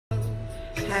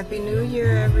Happy New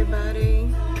Year, everybody.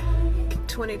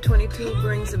 2022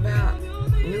 brings about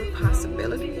new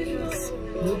possibilities,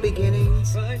 new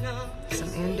beginnings, some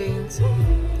endings.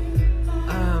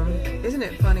 Isn't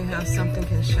it funny how something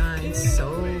can shine so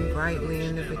brightly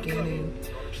in the beginning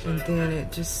and then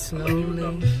it just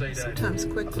slowly, sometimes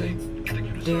quickly,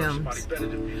 dims?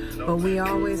 But we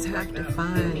always have to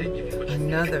find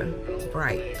another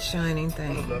bright, shining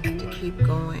thing to keep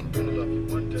going,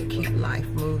 to keep life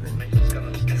moving.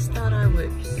 Just thought I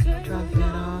would drop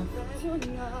that off.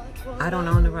 I don't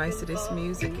own the rights to this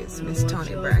music. It's Miss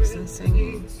Toni Braxton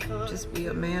singing Just Be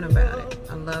a Man About It.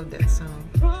 I love that song.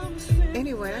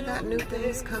 Anyway, I got new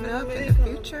things coming up in the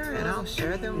future, and I'll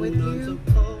share them with you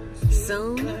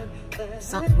soon.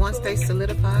 Once they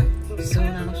solidify, soon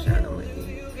I'll share them with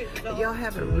you. But y'all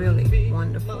have a really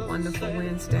wonderful, wonderful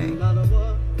Wednesday.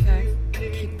 Okay?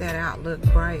 Keep that outlook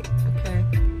bright, okay?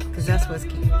 Because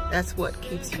that's what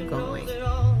keeps you going.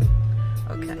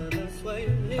 Okay.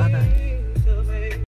 Bye-bye.